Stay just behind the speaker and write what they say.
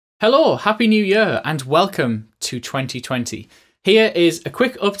Hello, Happy New Year and welcome to 2020. Here is a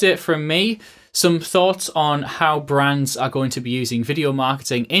quick update from me, some thoughts on how brands are going to be using video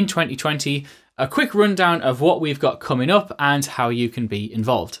marketing in 2020, a quick rundown of what we've got coming up and how you can be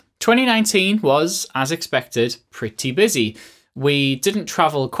involved. 2019 was, as expected, pretty busy. We didn't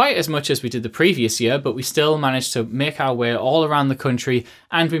travel quite as much as we did the previous year, but we still managed to make our way all around the country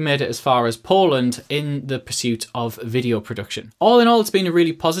and we made it as far as Poland in the pursuit of video production. All in all, it's been a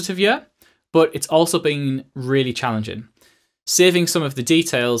really positive year, but it's also been really challenging. Saving some of the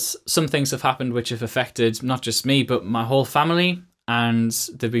details, some things have happened which have affected not just me, but my whole family, and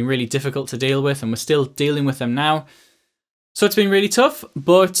they've been really difficult to deal with, and we're still dealing with them now. So it's been really tough,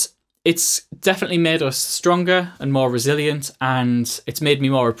 but it's definitely made us stronger and more resilient, and it's made me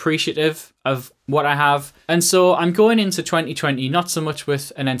more appreciative of what I have. And so I'm going into 2020 not so much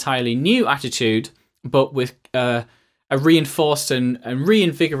with an entirely new attitude, but with a reinforced and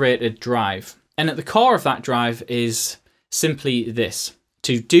reinvigorated drive. And at the core of that drive is simply this: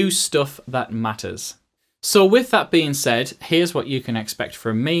 to do stuff that matters. So with that being said, here's what you can expect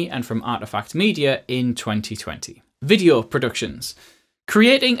from me and from Artifact Media in 2020. Video productions.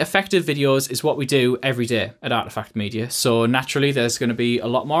 Creating effective videos is what we do every day at Artifact Media, so naturally there's going to be a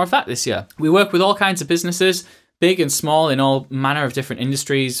lot more of that this year. We work with all kinds of businesses, big and small, in all manner of different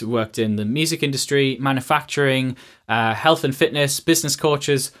industries. We worked in the music industry, manufacturing, health and fitness, business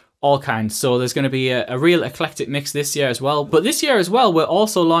coaches, all kinds. So there's going to be a real eclectic mix this year as well. But this year as well, we're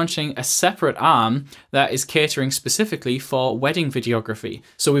also launching a separate arm that is catering specifically for wedding videography.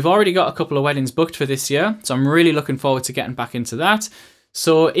 So we've already got a couple of weddings booked for this year, so I'm really looking forward to getting back into that.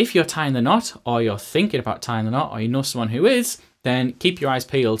 So if you're tying the knot, or you're thinking about tying the knot, or you know someone who is, then keep your eyes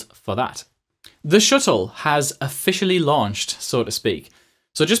peeled for that. The Shuttle has officially launched, so to speak.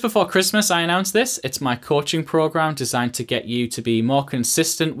 So just before Christmas, I announced this. It's my coaching program designed to get you to be more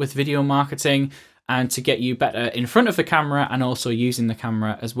consistent with video marketing and to get you better in front of the camera and also using the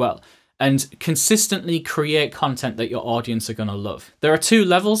camera as well, and consistently create content that your audience are going to love. There are two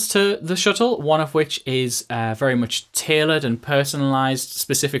levels to the Shuttle, one of which is very much tailored and personalized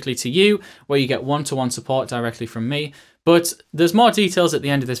specifically to you, where you get one-to-one support directly from me. But there's more details at the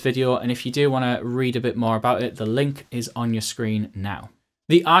end of this video, and if you do want to read a bit more about it, the link is on your screen now.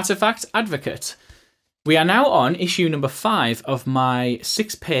 The Artifact Advocate. We are now on issue number 5 of my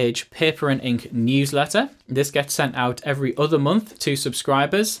 6-page paper and ink newsletter. This gets sent out every other month to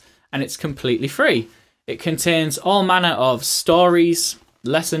subscribers, and it's completely free. It contains all manner of stories,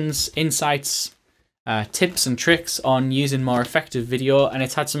 lessons, insights, tips and tricks on using more effective video, and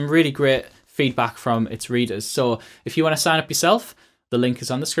it's had some really great feedback from its readers. So if you want to sign up yourself, the link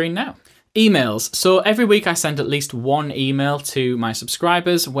is on the screen now. Emails. So every week I send at least one email to my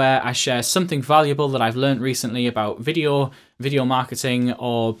subscribers where I share something valuable that I've learned recently about video marketing,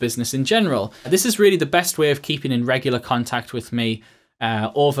 or business in general. This is really the best way of keeping in regular contact with me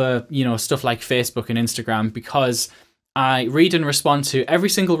over, stuff like Facebook and Instagram, because I read and respond to every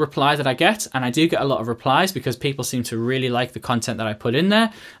single reply that I get, and I do get a lot of replies because people seem to really like the content that I put in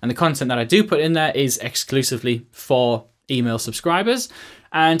there, and the content that I do put in there is exclusively for email subscribers.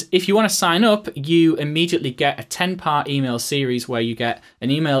 And if you want to sign up, you immediately get a 10-part email series where you get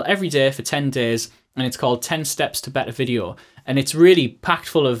an email every day for 10 days, and it's called 10 Steps to Better Video. And it's really packed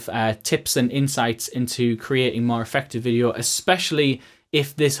full of tips and insights into creating more effective video, especially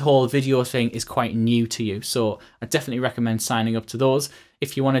if this whole video thing is quite new to you. So I definitely recommend signing up to those.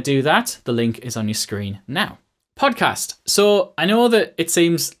 If you want to do that, the link is on your screen now. Podcast. So I know that it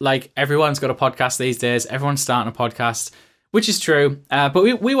seems like everyone's got a podcast these days. Everyone's starting a podcast, which is true,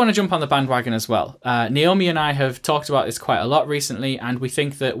 but we want to jump on the bandwagon as well. Naomi and I have talked about this quite a lot recently, and we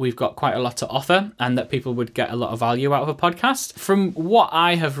think that we've got quite a lot to offer and that people would get a lot of value out of a podcast. From what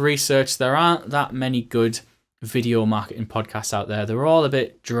I have researched, there aren't that many good video marketing podcasts out there. They're all a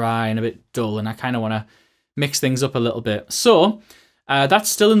bit dry and a bit dull, and I kind of want to mix things up a little bit. So that's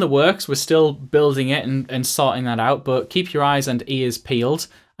still in the works. We're still building it and sorting that out, but keep your eyes and ears peeled,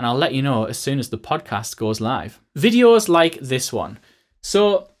 and I'll let you know as soon as the podcast goes live. Videos like this one.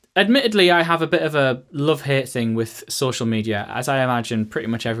 So admittedly, I have a bit of a love-hate thing with social media, as I imagine pretty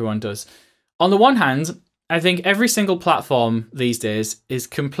much everyone does. On the one hand, I think every single platform these days is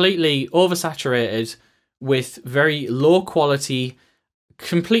completely oversaturated with very low quality,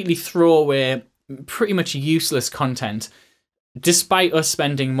 completely throwaway, pretty much useless content, despite us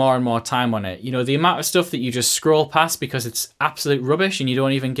spending more and more time on it. The amount of stuff that you just scroll past because it's absolute rubbish and you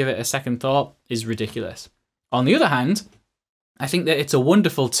don't even give it a second thought is ridiculous. On the other hand, I think that it's a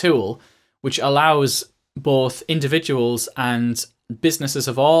wonderful tool which allows both individuals and businesses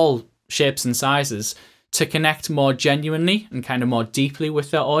of all shapes and sizes to connect more genuinely and kind of more deeply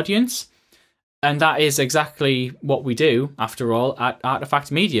with their audience. And that is exactly what we do, after all, at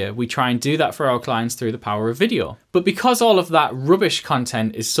Artifact Media. We try and do that for our clients through the power of video. But because all of that rubbish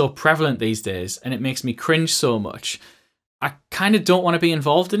content is so prevalent these days, and it makes me cringe so much, I kind of don't want to be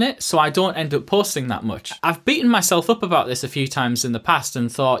involved in it, so I don't end up posting that much. I've beaten myself up about this a few times in the past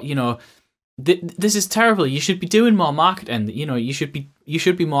and thought, you know, this is terrible. You should be doing more marketing. You know, you should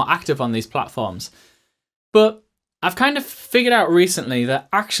be more active on these platforms. But I've kind of figured out recently that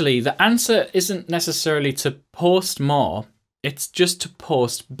actually the answer isn't necessarily to post more, it's just to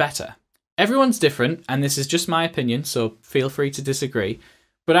post better. Everyone's different, and this is just my opinion, so feel free to disagree,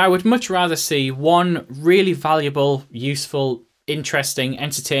 but I would much rather see one really valuable, useful, interesting,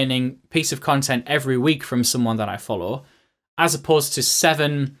 entertaining piece of content every week from someone that I follow, as opposed to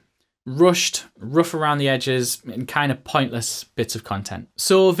 7 rushed, rough around the edges, and kind of pointless bits of content.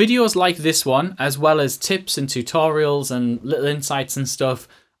 So videos like this one, as well as tips and tutorials and little insights and stuff,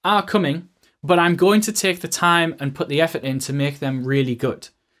 are coming, but I'm going to take the time and put the effort in to make them really good.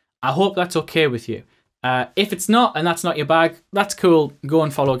 I hope that's okay with you. If it's not, and that's not your bag, that's cool. Go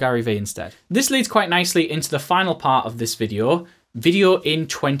and follow Gary Vee instead. This leads quite nicely into the final part of this video in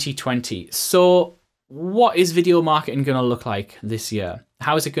 2020. So what is video marketing going to look like this year?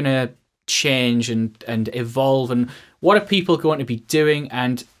 How is it going to change and evolve? And what are people going to be doing?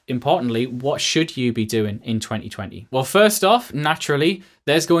 And importantly, what should you be doing in 2020? Well, first off, naturally,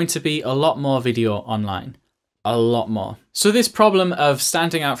 there's going to be a lot more video online. A lot more. So this problem of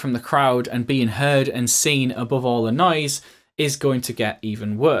standing out from the crowd and being heard and seen above all the noise is going to get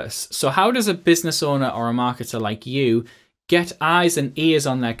even worse. So how does a business owner or a marketer like you get eyes and ears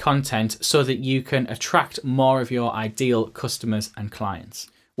on their content so that you can attract more of your ideal customers and clients?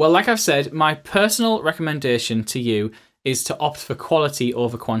 Well, like I've said, my personal recommendation to you is to opt for quality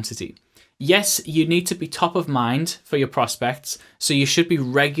over quantity. Yes, you need to be top of mind for your prospects, so you should be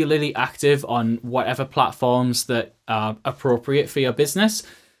regularly active on whatever platforms that are appropriate for your business,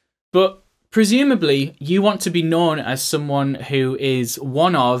 but presumably you want to be known as someone who is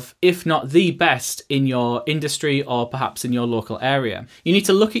one of, if not the best in your industry or perhaps in your local area. You need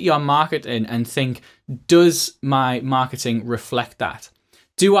to look at your marketing and think, does my marketing reflect that?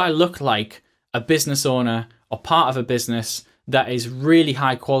 Do I look like a business owner or part of a business that is really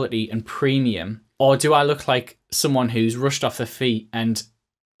high quality and premium? Or do I look like someone who's rushed off their feet and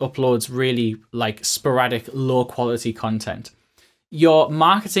uploads really like sporadic, low quality content? Your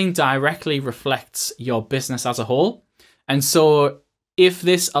marketing directly reflects your business as a whole. And so if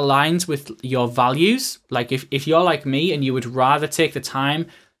this aligns with your values, like if you're like me and you would rather take the time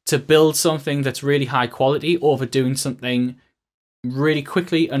to build something that's really high quality over doing something really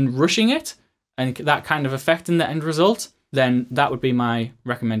quickly and rushing it, and that kind of affecting the end result, then that would be my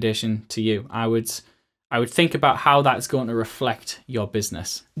recommendation to you. I would think about how that's going to reflect your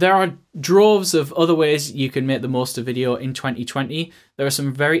business. There are droves of other ways you can make the most of video in 2020. There are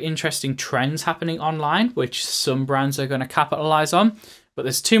some very interesting trends happening online, which some brands are going to capitalize on, but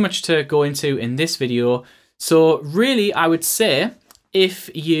there's too much to go into in this video. So really, I would say, if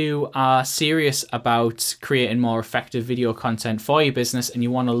you are serious about creating more effective video content for your business and you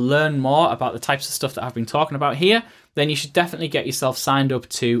want to learn more about the types of stuff that I've been talking about here, then you should definitely get yourself signed up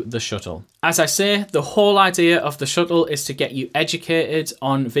to The Shuttle. As I say, the whole idea of The Shuttle is to get you educated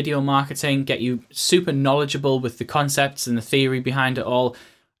on video marketing, get you super knowledgeable with the concepts and the theory behind it all,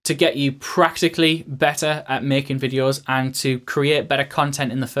 to get you practically better at making videos and to create better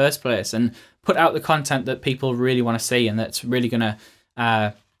content in the first place and put out the content that people really want to see and that's really going to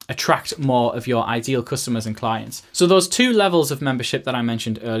attract more of your ideal customers and clients. So those 2 levels of membership that I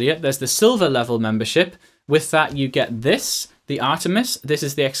mentioned earlier, there's the silver level membership. With that, you get this, the Artemis. This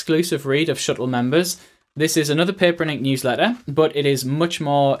is the exclusive read of Shuttle members. This is another Paper and Ink newsletter, but it is much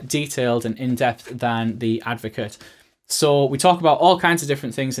more detailed and in-depth than the Advocate. So we talk about all kinds of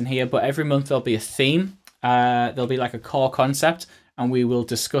different things in here, but every month there'll be a theme. There'll be like a core concept, and we will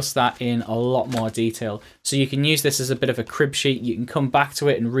discuss that in a lot more detail. So you can use this as a bit of a crib sheet. You can come back to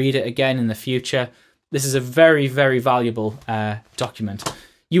it and read it again in the future. This is a very, very valuable document.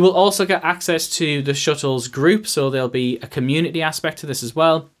 You will also get access to the Shuttle's group, so there'll be a community aspect to this as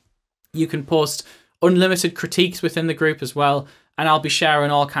well. You can post unlimited critiques within the group as well, and I'll be sharing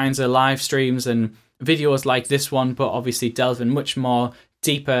all kinds of live streams and videos like this one, but obviously delving much more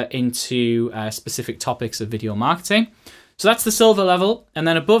deeper into specific topics of video marketing. So that's the silver level, and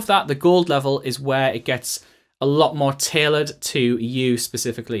then above that, the gold level is where it gets a lot more tailored to you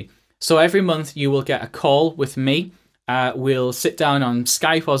specifically. So every month you will get a call with me. We'll sit down on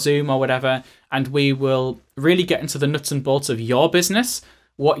Skype or Zoom or whatever, and we will really get into the nuts and bolts of your business.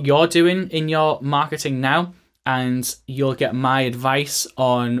 what you're doing in your marketing now, and you'll get my advice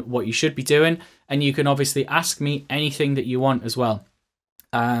on what you should be doing. And you can obviously ask me anything that you want as well.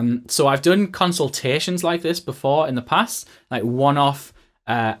 So I've done consultations like this before in the past, like one-off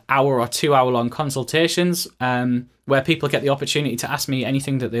hour or 2 hour long consultations, where people get the opportunity to ask me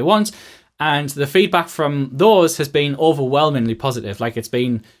anything that they want. And the feedback from those has been overwhelmingly positive. Like, it's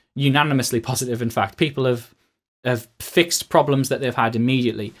been unanimously positive. In fact, people have fixed problems that they've had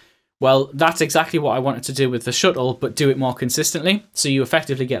immediately. Well, that's exactly what I wanted to do with the shuttle, but do it more consistently. So you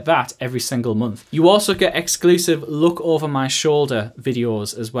effectively get that every single month. You also get exclusive look over my shoulder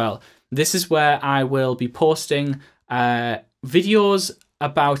videos as well. This is where I will be posting videos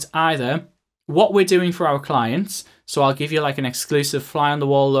about either what we're doing for our clients. So I'll give you like an exclusive fly on the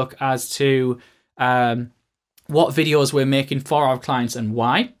wall look as to what videos we're making for our clients and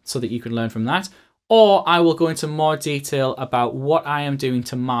why, so that you can learn from that. Or I will go into more detail about what I am doing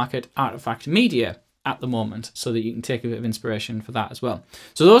to market Artifact Media at the moment, so that you can take a bit of inspiration for that as well.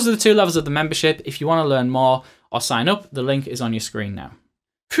 So those are the 2 levels of the membership. If you want to learn more or sign up, the link is on your screen now.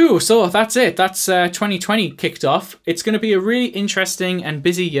 Phew, so that's it. That's 2020 kicked off. It's going to be a really interesting and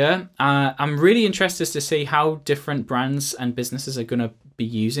busy year. I'm really interested to see how different brands and businesses are going to be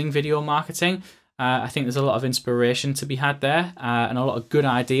using video marketing. I think there's a lot of inspiration to be had there, and a lot of good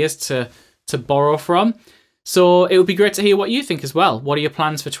ideas to borrow from. So it would be great to hear what you think as well. What are your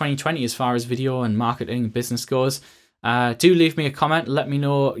plans for 2020 as far as video and marketing and business goes? Do leave me a comment, let me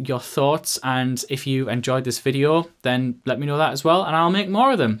know your thoughts, and if you enjoyed this video, then let me know that as well, and I'll make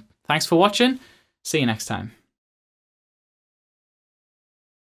more of them. Thanks for watching. See you next time.